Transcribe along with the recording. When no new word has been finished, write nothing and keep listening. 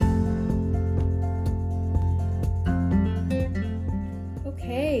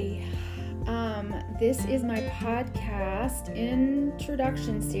This is my podcast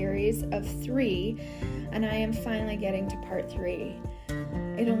introduction series of 3, and I am finally getting to part 3.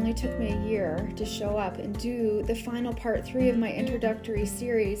 It only took me a year to show up and do the final part 3 of my introductory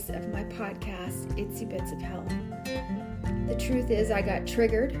series of my podcast, Itsy Bits of Health. The truth is, I got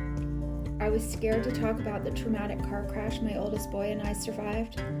triggered. I was scared to talk about the traumatic car crash my oldest boy and I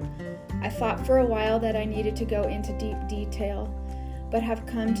survived. I thought for a while that I needed to go into deep detail, but have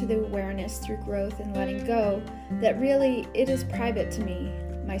come to the awareness through growth and letting go that really it is private to me,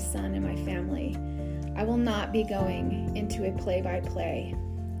 my son, and my family. I will not be going into a play-by-play,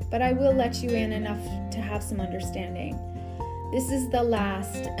 but I will let you in enough to have some understanding. This is the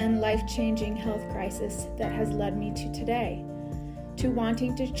last and life-changing health crisis that has led me to today, to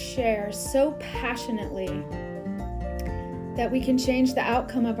wanting to share so passionately that we can change the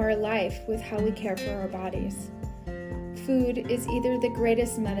outcome of our life with how we care for our bodies. Food is either the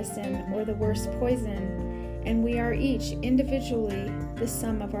greatest medicine or the worst poison, and we are each individually the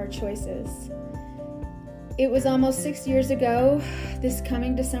sum of our choices. It was almost 6 years ago, this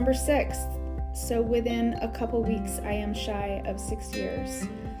coming December 6th, so within a couple weeks I am shy of 6 years.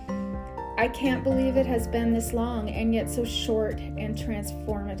 I can't believe it has been this long and yet so short and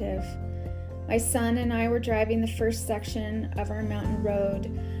transformative. My son and I were driving the first section of our mountain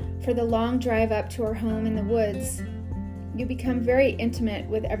road for the long drive up to our home in the woods. You become very intimate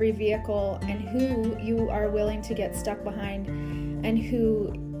with every vehicle and who you are willing to get stuck behind and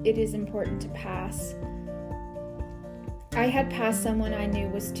who it is important to pass. I had passed someone I knew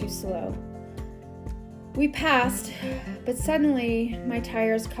was too slow. We passed, but suddenly my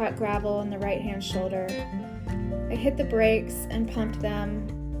tires caught gravel on the right-hand shoulder. I hit the brakes and pumped them.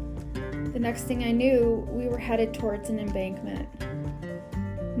 The next thing I knew, we were headed towards an embankment.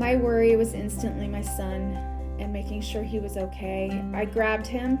 My worry was instantly my son and making sure he was okay. I grabbed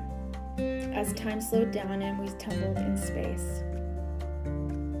him as time slowed down and we tumbled in space.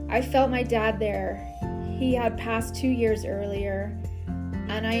 I felt my dad there. He had passed 2 years earlier,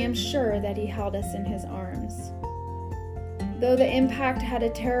 and I am sure that he held us in his arms. Though the impact had a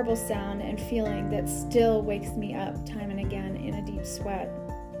terrible sound and feeling that still wakes me up time and again in a deep sweat,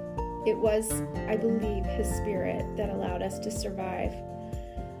 it was, I believe, his spirit that allowed us to survive.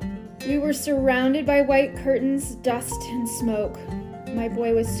 We were surrounded by white curtains, dust, and smoke. My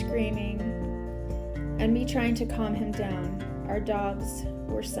boy was screaming, and me trying to calm him down. Our dogs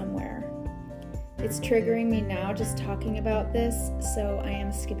were somewhere. It's triggering me now just talking about this, so I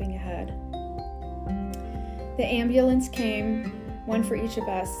am skipping ahead. The ambulance came, one for each of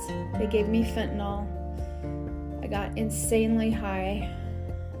us. They gave me fentanyl. I got insanely high,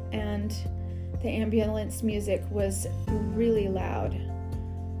 and the ambulance music was really loud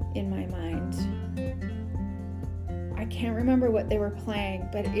in my mind. I can't remember what they were playing,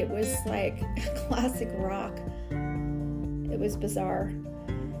 but it was like classic rock. It was bizarre.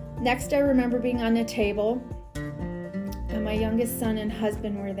 Next, I remember being on a table, and my youngest son and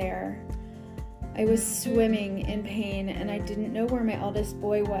husband were there. I was swimming in pain, and I didn't know where my eldest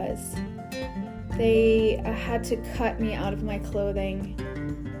boy was. They had to cut me out of my clothing,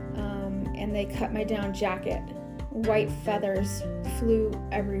 and they cut my down jacket. White feathers flew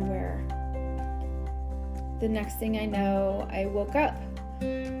everywhere. The next thing I know, I woke up.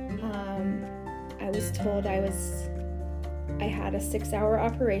 I was told I had a 6-hour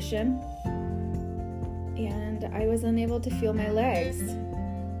operation, and I was unable to feel my legs.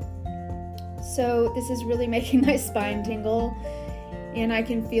 So this is really making my spine tingle, and I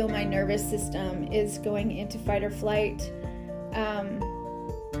can feel my nervous system is going into fight or flight.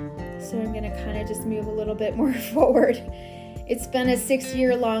 So I'm going to kind of just move a little bit more forward. It's been a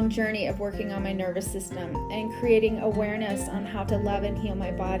 6-year-long journey of working on my nervous system and creating awareness on how to love and heal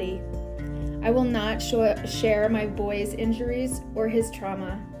my body. I will not share my boy's injuries or his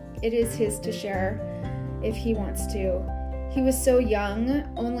trauma. It is his to share if he wants to. He was so young,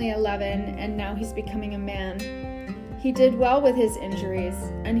 only 11, and now he's becoming a man. He did well with his injuries,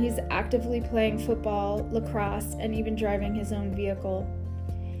 and he's actively playing football, lacrosse, and even driving his own vehicle.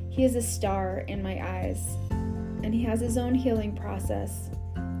 He is a star in my eyes, and he has his own healing process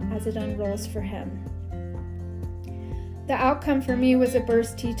as it unrolls for him. The outcome for me was a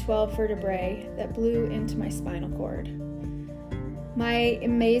burst T12 vertebrae that blew into my spinal cord. My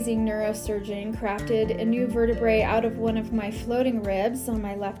amazing neurosurgeon crafted a new vertebrae out of one of my floating ribs on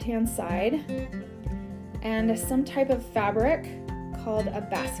my left-hand side and some type of fabric called a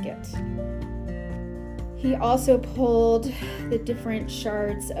basket. He also pulled the different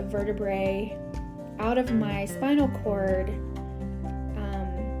shards of vertebrae out of my spinal cord,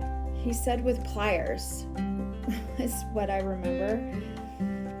 he said with pliers, is what I remember.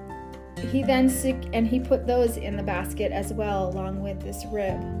 he put those in the basket as well, along with this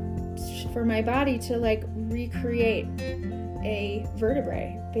rib, for my body to like recreate a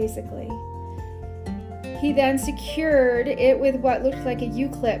vertebrae, basically. He then secured it with what looked like a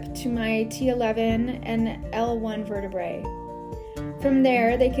U-clip to my T11 and L1 vertebrae. From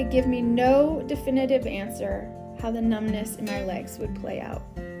there, they could give me no definitive answer how the numbness in my legs would play out.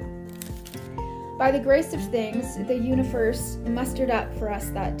 By the grace of things, the universe mustered up for us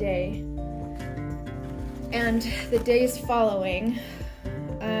that day. And the days following,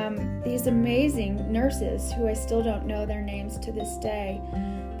 these amazing nurses, who I still don't know their names to this day,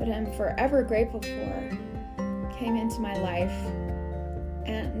 but I'm forever grateful for, came into my life.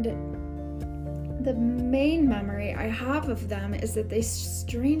 And the main memory I have of them is that they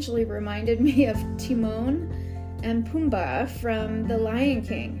strangely reminded me of Timon and Pumbaa from The Lion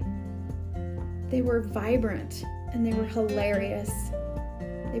King. They were vibrant and they were hilarious.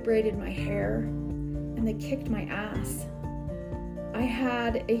 They braided my hair and they kicked my ass. I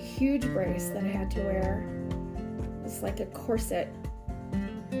had a huge brace that I had to wear. It's like a corset.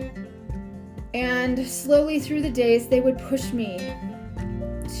 And slowly through the days, they would push me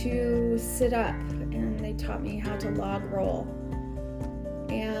to sit up, and they taught me how to log roll.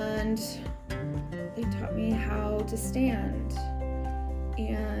 And they taught me how to stand.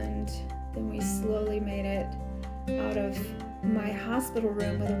 And then we slowly made it out of my hospital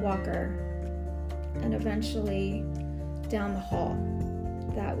room with a walker, and eventually down the hall.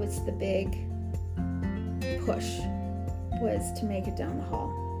 That was the big push, was to make it down the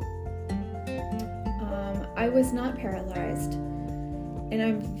hall. I was not paralyzed, and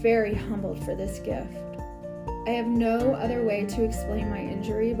I'm very humbled for this gift. I have no other way to explain my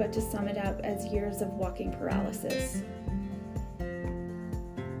injury but to sum it up as years of walking paralysis.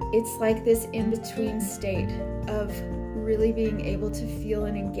 It's like this in-between state of really being able to feel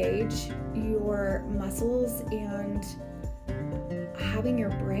and engage your muscles and having your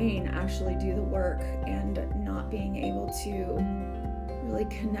brain actually do the work, and not being able to really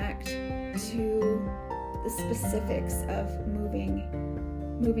connect to the specifics of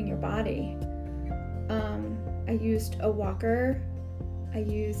moving your body. I used a walker. I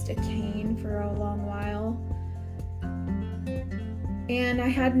used a cane for a long while. And I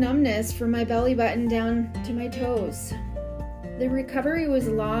had numbness from my belly button down to my toes. The recovery was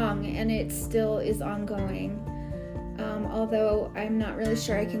long, and it still is ongoing. Although I'm not really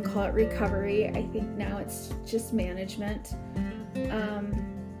sure I can call it recovery. I think now it's just management.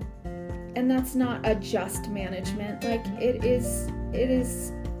 And that's not a just management. Like, it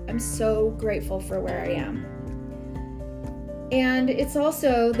is, I'm so grateful for where I am. And it's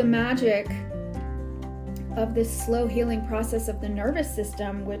also the magic of this slow healing process of the nervous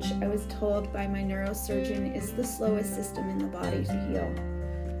system, which I was told by my neurosurgeon is the slowest system in the body to heal.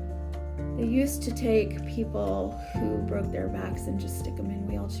 They used to take people who broke their backs and just stick them in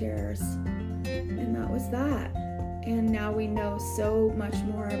wheelchairs, and that was that. And now we know so much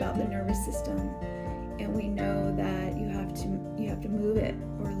more about the nervous system, and we know that you have to move it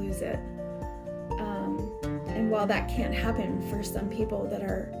or lose it. And while that can't happen for some people that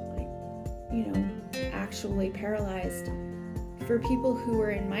are actually paralyzed, for people who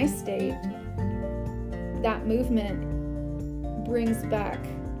are in my state, that movement brings back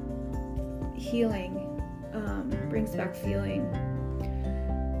healing, brings back feeling.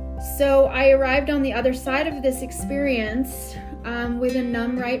 So I arrived on the other side of this experience with a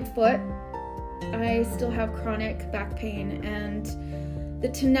numb right foot. I still have chronic back pain, and the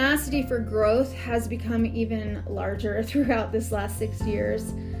tenacity for growth has become even larger throughout this last 6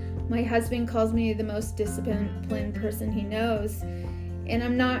 years. My husband calls me the most disciplined person he knows, and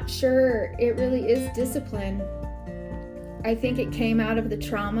I'm not sure it really is discipline. I think it came out of the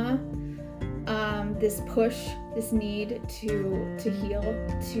trauma, this push, this need to heal,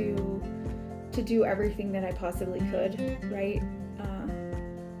 to do everything that I possibly could, right?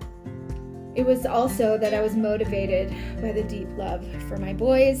 It was also that I was motivated by the deep love for my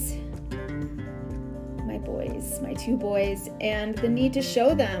two boys, and the need to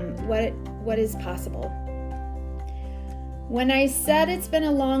show them what is possible. When I said it's been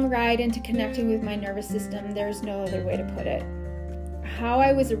a long ride into connecting with my nervous system, there's no other way to put it. How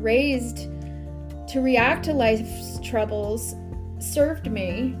I was raised to react to life's troubles served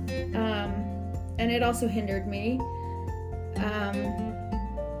me, and it also hindered me.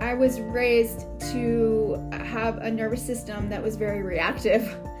 I was raised to have a nervous system that was very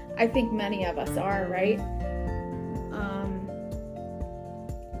reactive. I think many of us are, right?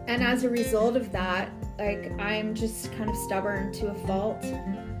 And as a result of that, I'm just kind of stubborn to a fault.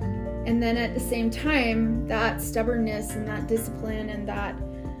 And then at the same time, that stubbornness and that discipline and that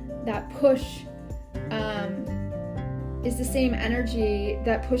that push is the same energy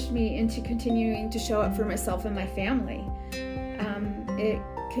that pushed me into continuing to show up for myself and my family. It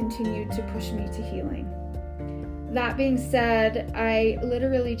continued to push me to healing. That being said, I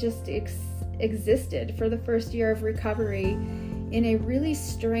literally just existed for the first year of recovery in a really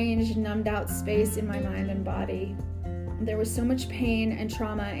strange, numbed out space in my mind and body. There was so much pain and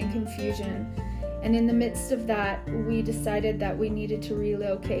trauma and confusion. And in the midst of that, we decided that we needed to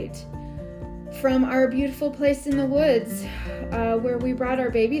relocate from our beautiful place in the woods, where we brought our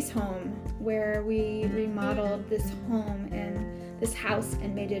babies home, where we remodeled this home and this house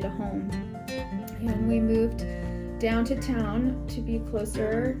and made it a home. And we moved down to town to be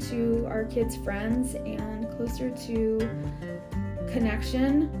closer to our kids' friends and closer to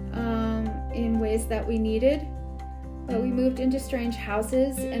connection in ways that we needed. But we moved into strange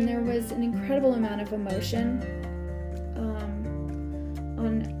houses, and there was an incredible amount of emotion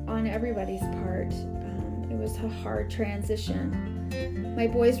on everybody's part. It was a hard transition. My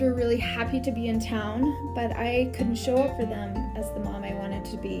boys were really happy to be in town, but I couldn't show up for them as the mom I wanted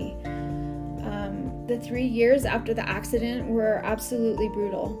to be. The 3 years after the accident were absolutely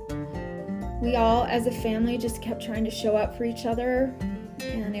brutal. We all, as a family, just kept trying to show up for each other,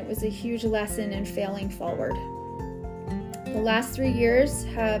 and it was a huge lesson in failing forward. The last 3 years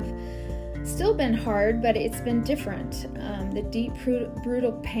have still been hard, but it's been different. The deep,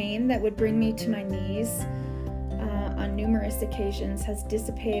 brutal pain that would bring me to my knees on numerous occasions has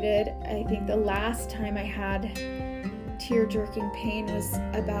dissipated. I think the last time I had tear-jerking pain was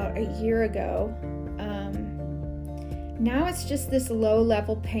about a year ago. Now it's just this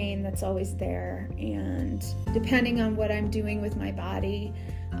low-level pain that's always there, and depending on what I'm doing with my body,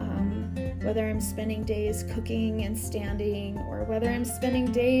 whether I'm spending days cooking and standing, or whether I'm spending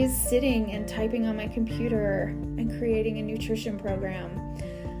days sitting and typing on my computer and creating a nutrition program,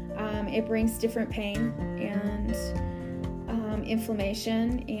 it brings different pain and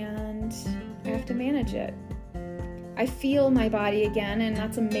inflammation, and I have to manage it. I feel my body again, and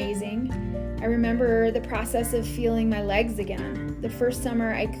that's amazing. I remember the process of feeling my legs again. The first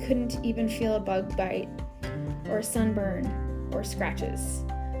summer, I couldn't even feel a bug bite or a sunburn or scratches.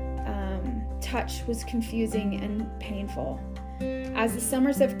 Touch was confusing and painful. As the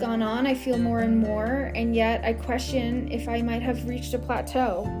summers have gone on, I feel more and more, and yet I question if I might have reached a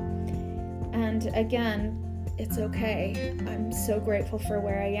plateau. And again, it's okay. I'm so grateful for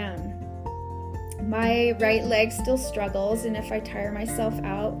where I am. My right leg still struggles, and if I tire myself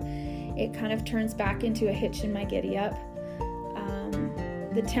out, it kind of turns back into a hitch in my giddy up.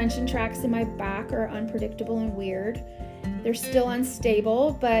 The tension tracks in my back are unpredictable and weird. They're still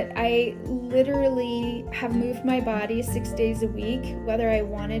unstable, but I literally have moved my body 6 days a week, whether I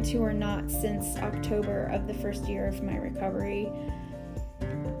wanted to or not, since October of the first year of my recovery.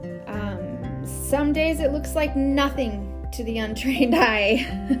 Some days it looks like nothing to the untrained eye.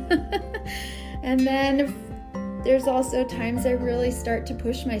 And then there's also times I really start to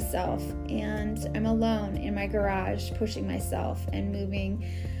push myself, and I'm alone in my garage pushing myself and moving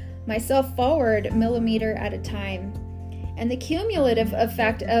myself forward millimeter at a time. And the cumulative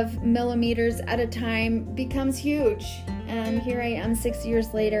effect of millimeters at a time becomes huge. And here I am 6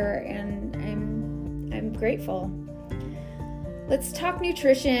 years later, and I'm grateful. Let's talk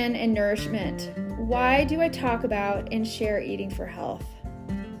nutrition and nourishment. Why do I talk about and share eating for health?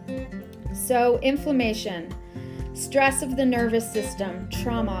 So, inflammation, stress of the nervous system,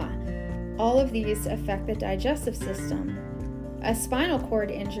 trauma, all of these affect the digestive system. A spinal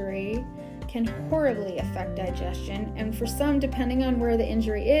cord injury can horribly affect digestion, and for some, depending on where the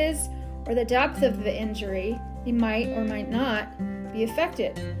injury is or the depth of the injury, you might or might not be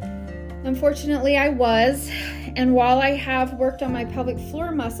affected. Unfortunately, I was, and while I have worked on my pelvic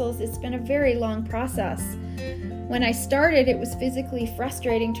floor muscles, it's been a very long process. When I started, it was physically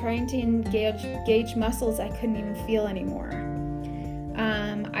frustrating trying to engage muscles I couldn't even feel anymore.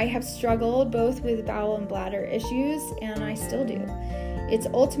 I have struggled both with bowel and bladder issues, and I still do. It's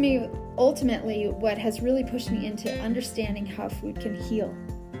ultimately what has really pushed me into understanding how food can heal.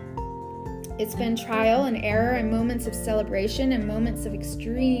 It's been trial and error, and moments of celebration and moments of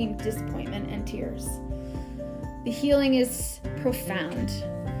extreme disappointment and tears. The healing is profound.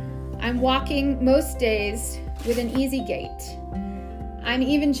 I'm walking most days with an easy gait. I'm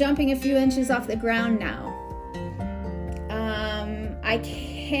even jumping a few inches off the ground now. I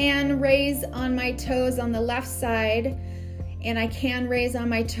can raise on my toes on the left side, and I can raise on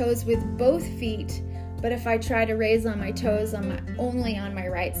my toes with both feet, but if I try to raise on my toes only on my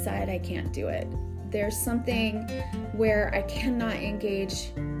right side, I can't do it. There's something where I cannot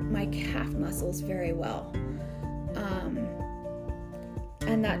engage my calf muscles very well.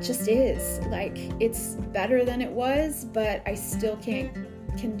 And that just is like, it's better than it was, but I still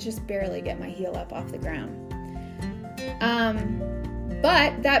can just barely get my heel up off the ground.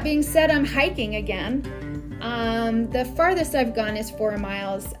 But that being said, I'm hiking again. The farthest I've gone is 4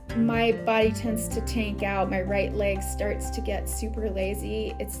 miles. My body tends to tank out. My right leg starts to get super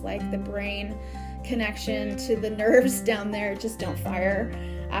lazy. It's like the brain connection to the nerves down there just don't fire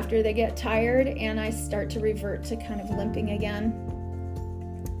after they get tired, and I start to revert to kind of limping again.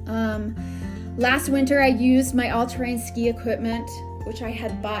 Last winter I used my all-terrain ski equipment, which I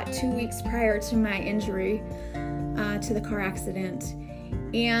had bought 2 weeks prior to my injury, to the car accident.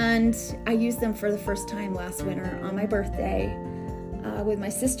 And I used them for the first time last winter on my birthday with my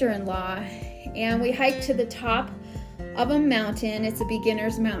sister-in-law. And we hiked to the top of a mountain. It's a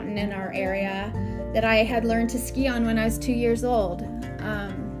beginner's mountain in our area that I had learned to ski on when I was 2 years old.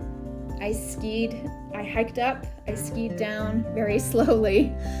 I hiked up, I skied down very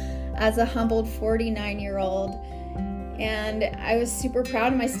slowly as a humbled 49-year-old. And I was super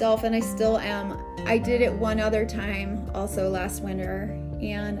proud of myself, and I still am. I did it one other time also last winter,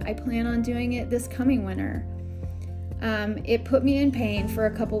 and I plan on doing it this coming winter. It put me in pain for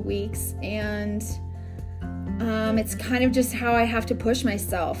a couple weeks, and it's kind of just how I have to push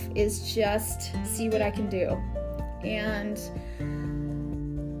myself, is just see what I can do and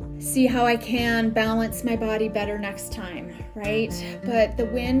see how I can balance my body better next time, right? But the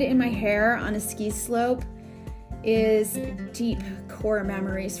wind in my hair on a ski slope is deep core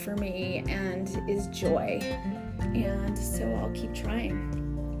memories for me and is joy. And so I'll keep trying.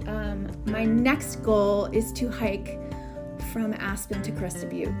 My next goal is to hike from Aspen to Crested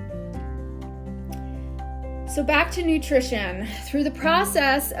Butte. So back to nutrition. Through the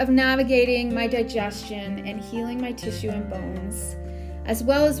process of navigating my digestion and healing my tissue and bones, as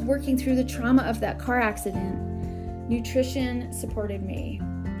well as working through the trauma of that car accident, nutrition supported me.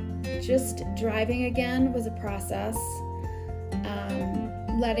 Just driving again was a process.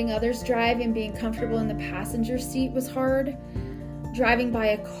 Letting others drive and being comfortable in the passenger seat was hard. Driving by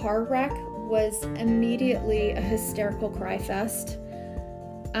a car wreck was immediately a hysterical cry fest.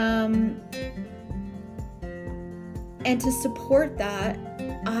 And to support that,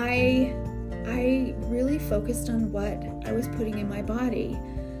 I really focused on what I was putting in my body.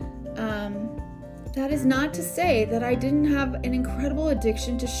 That is not to say that I didn't have an incredible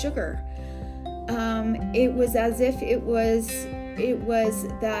addiction to sugar. It was as if it was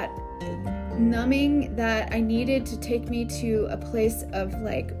that numbing that I needed to take me to a place of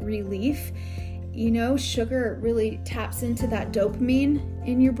like relief. You know, sugar really taps into that dopamine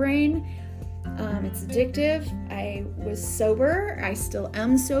in your brain. It's addictive. I was sober. I still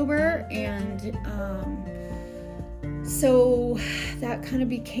am sober. And so that kind of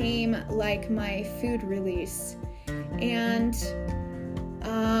became like my food release. And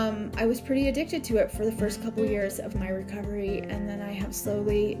I was pretty addicted to it for the first couple years of my recovery. And then I have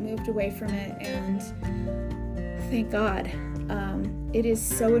slowly moved away from it. And thank God. It is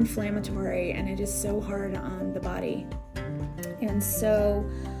so inflammatory and it is so hard on the body. And so,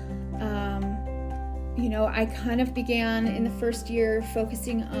 I kind of began in the first year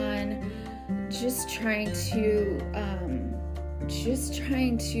focusing on just trying to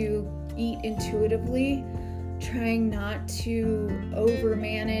eat intuitively, trying not to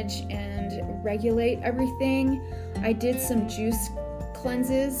overmanage and regulate everything. I did some juice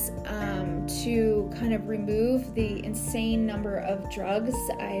cleanses to kind of remove the insane number of drugs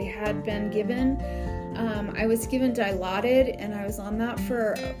I had been given. I was given Dilaudid, and I was on that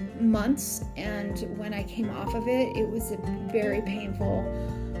for months, and when I came off of it, it was a very painful,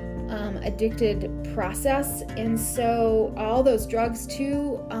 addicted process. And so all those drugs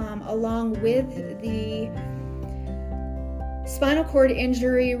too, along with the spinal cord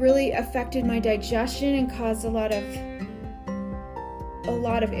injury, really affected my digestion and caused a lot of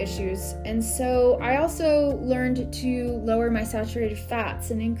issues. And so I also learned to lower my saturated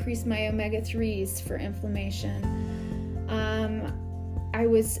fats and increase my omega-3s for inflammation. I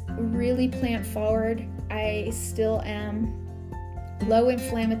was really plant forward. I still am. Low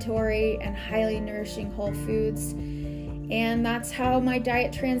inflammatory and highly nourishing whole foods. And that's how my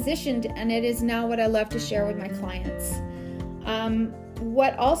diet transitioned, and it is now what I love to share with my clients.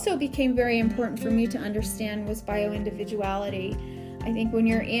 What also became very important for me to understand was bioindividuality. I think when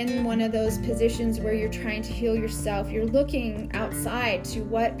you're in one of those positions where you're trying to heal yourself, you're looking outside to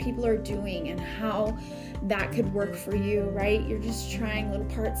what people are doing and how that could work for you, right? You're just trying little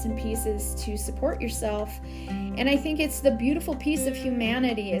parts and pieces to support yourself. And I think it's the beautiful piece of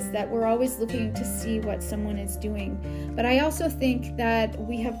humanity is that we're always looking to see what someone is doing. But I also think that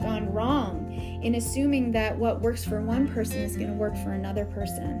we have gone wrong in assuming that what works for one person is going to work for another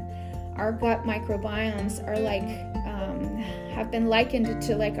person. Our gut microbiomes are have been likened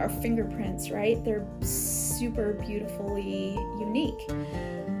to like our fingerprints, right? They're super beautifully unique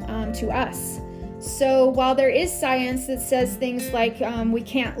to us. So while there is science that says things like we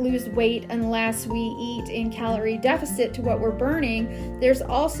can't lose weight unless we eat in calorie deficit to what we're burning, there's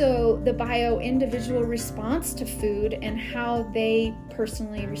also the bio-individual response to food and how they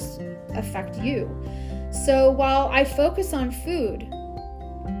personally affect you. So while I focus on food,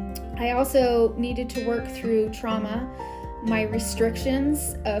 I also needed to work through trauma, my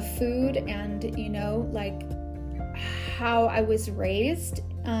restrictions of food, and, like how I was raised,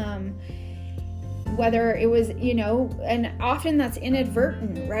 whether it was, and often that's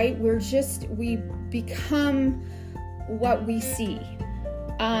inadvertent, right? We become what we see.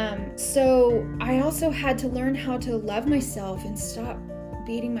 So I also had to learn how to love myself and stop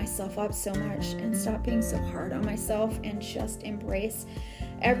beating myself up so much and stop being so hard on myself and just embrace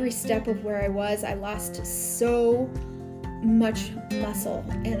every step of where I was. I lost so much muscle,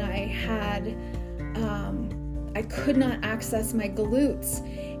 and I could not access my glutes,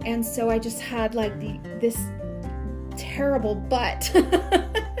 and so I just had like this terrible butt.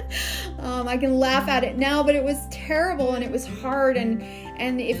 I can laugh at it now, but it was terrible and it was hard,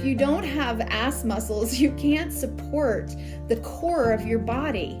 and if you don't have ass muscles, you can't support the core of your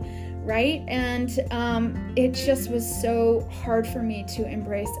body, right? And it just was so hard for me to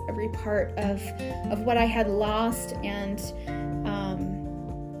embrace every part of what I had lost and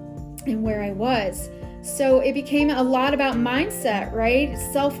where I was. So it became a lot about mindset, right?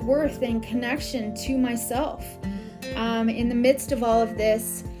 Self-worth and connection to myself. In the midst of all of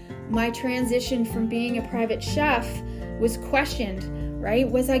this, my transition from being a private chef was questioned, right?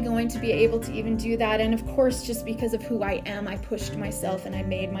 Was I going to be able to even do that? And of course, just because of who I am, I pushed myself and I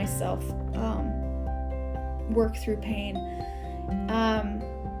made myself work through pain.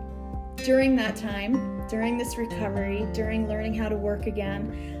 During that time, during this recovery, during learning how to work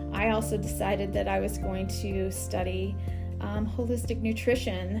again, I also decided that I was going to study holistic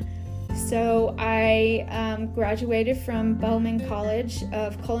nutrition. So I graduated from Bowman College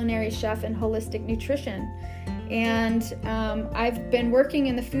of Culinary Chef and Holistic Nutrition. And I've been working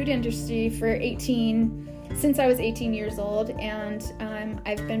in the food industry since I was 18 years old, and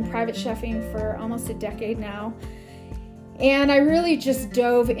I've been private chefing for almost a decade now. And I really just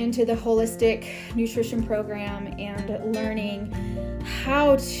dove into the holistic nutrition program and learning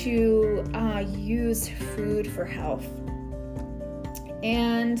how to use food for health.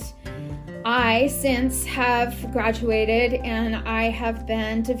 And I since have graduated, and I have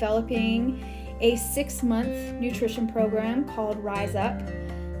been developing a 6-month nutrition program called Rise Up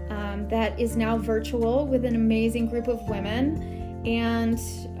that is now virtual with an amazing group of women. And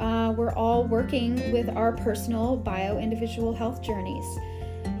we're all working with our personal bio-individual health journeys.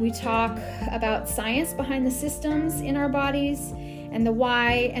 We talk about science behind the systems in our bodies and the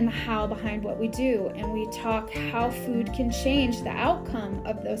why and the how behind what we do. And we talk how food can change the outcome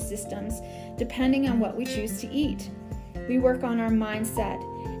of those systems depending on what we choose to eat. We work on our mindset,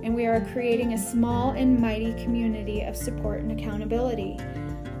 and we are creating a small and mighty community of support and accountability.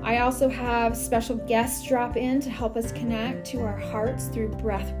 I also have special guests drop in to help us connect to our hearts through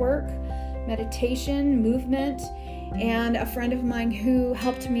breath work, meditation, movement, and a friend of mine who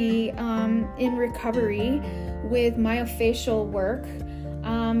helped me in recovery with myofascial work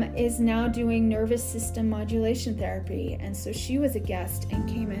is now doing nervous system modulation therapy. And so she was a guest and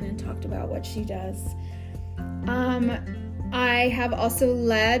came in and talked about what she does. I have also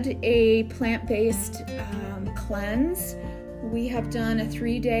led a plant-based cleanse. We have done a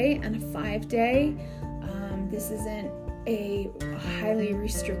 3-day and a 5-day. This isn't a highly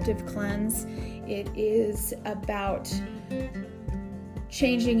restrictive cleanse. It is about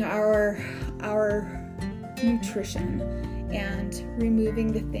changing our nutrition and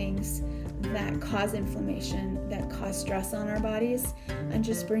removing the things that cause inflammation, that cause stress on our bodies, and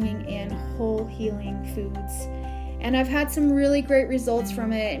just bringing in whole healing foods. And I've had some really great results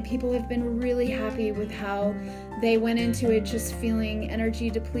from it, and people have been really happy with how they went into it just feeling energy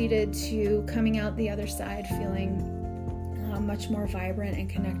depleted to coming out the other side feeling much more vibrant and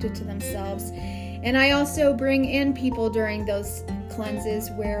connected to themselves. And I also bring in people during those cleanses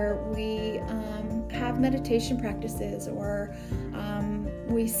where we have meditation practices, or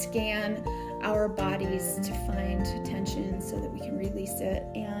we scan our bodies to find tension so that we can release it.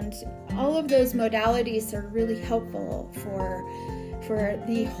 And all of those modalities are really helpful for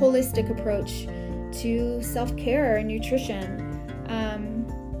the holistic approach to self-care and nutrition.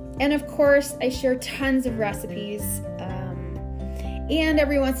 And of course, I share tons of recipes. And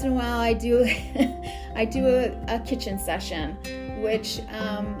every once in a while, I do a kitchen session, which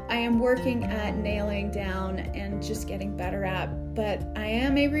I am working at nailing down and just getting better at. But I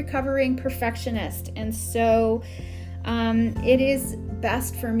am a recovering perfectionist, and so it is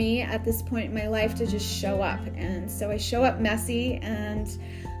best for me at this point in my life to just show up. And so I show up messy, and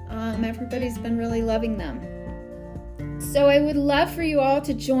everybody's been really loving them. So I would love for you all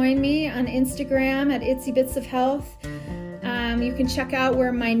to join me on Instagram at Itsy Bits of Health. You can check out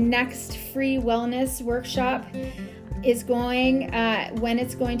where my next free wellness workshop is going, when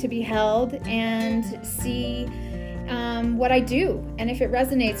it's going to be held, and see what I do. And if it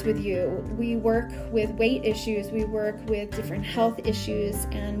resonates with you, we work with weight issues, we work with different health issues,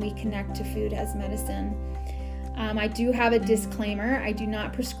 and we connect to food as medicine. I do have a disclaimer. I do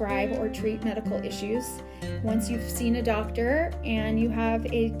not prescribe or treat medical issues. Once you've seen a doctor and you have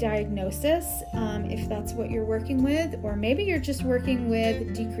a diagnosis, if that's what you're working with, or maybe you're just working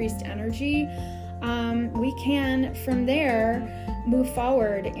with decreased energy, we can from there move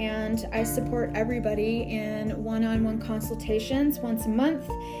forward. And I support everybody in one-on-one consultations once a month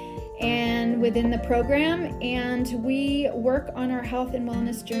and within the program, and we work on our health and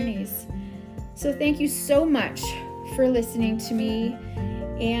wellness journeys. So thank you so much for listening to me.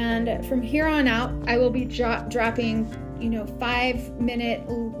 And from here on out, I will be dropping, 5-minute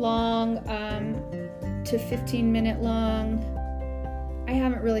long to 15-minute long. I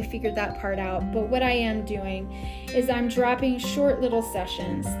haven't really figured that part out, but what I am doing is I'm dropping short little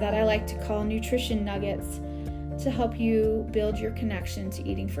sessions that I like to call nutrition nuggets to help you build your connection to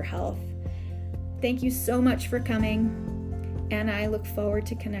eating for health. Thank you so much for coming, and I look forward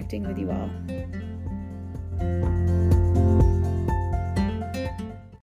to connecting with you all.